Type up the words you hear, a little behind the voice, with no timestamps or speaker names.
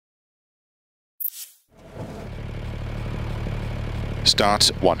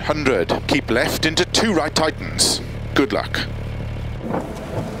Starts 100. Keep left into 2 right tightens. Good luck.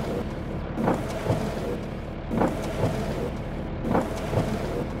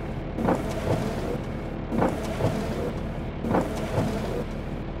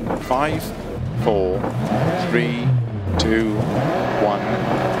 Five, 4, 3, 2, 1,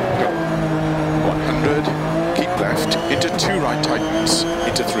 go. 100. Keep left into 2 right tightens.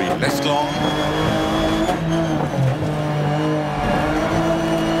 Into 3 left long.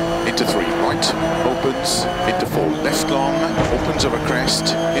 Into 3 right, opens, into 4 left long, opens over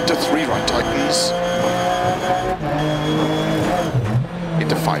crest, into 3 right tightens,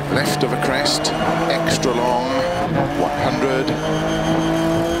 into 5 left over crest, extra long, 100,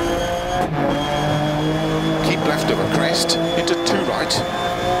 keep left over crest, into 2 right,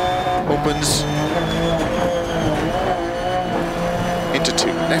 opens, into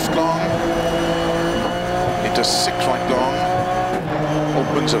 2 left long, into 6 right long,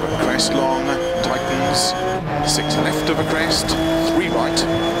 opens over crest long, tightens, 6 left over crest, 3 right,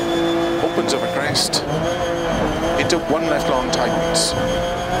 opens over crest, into 1 left long, tightens,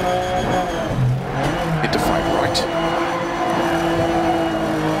 into 5 right,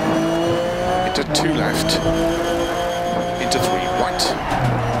 into 2 left, into 3 right,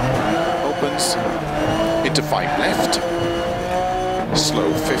 opens, into 5 left,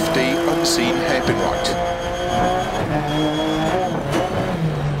 slow 50, unseen, hairpin right.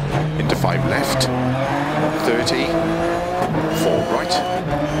 Into 5 left, 30, 4 right,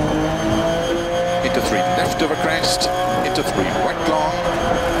 into 3 left over crest, into 3 right long,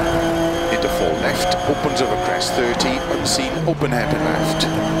 into 4 left, opens over crest, 30, unseen, open hairpin left,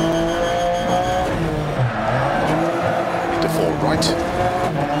 into 4 right,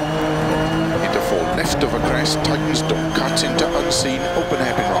 into 4 left over crest, tightens, don't cut, into unseen, open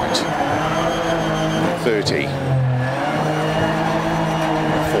hairpin right, 30,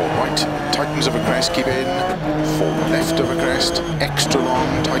 tightens over crest, keep in, 4 left over crest, extra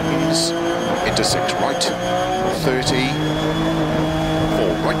long, tightens, into 6 right, 30,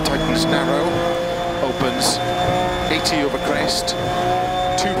 4 right tightens, narrow, opens, 80 over crest,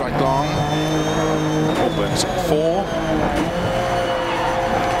 2 right long, opens, 4,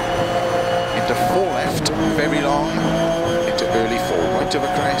 into 4 left, very long, into early 4 right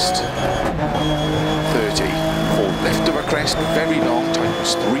over crest, 30, 4 left over crest, very long,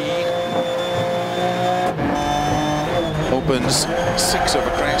 tightens, 3, opens, 6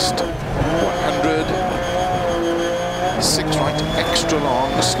 over crest, 100, 6 right, extra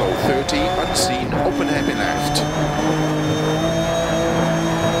long, slow 30, unseen, open hairpin left,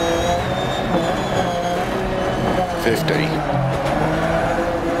 50,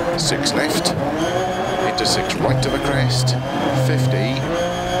 6 left, into 6 right over crest, 50,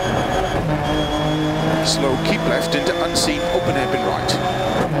 slow, keep left into unseen, open hairpin right,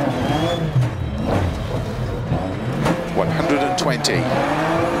 120,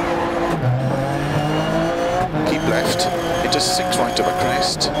 keep left, into 6 right over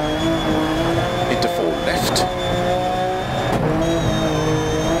crest, into 4 left,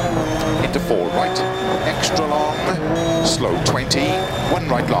 into 4 right, extra long, slow 20, 1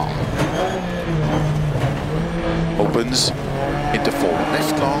 right long, opens, into 4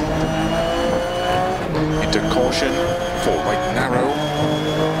 left long, into caution, 4 right narrow,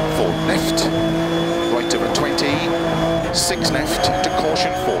 4 left, right over 20, 6 left, into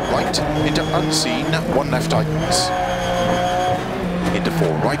caution, 4 right, into unseen, 1 left tightens, into 4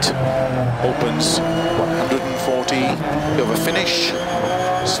 right, opens, 140, over finish,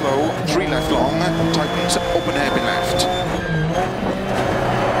 slow, 3 left long, tightens, open hairpin left.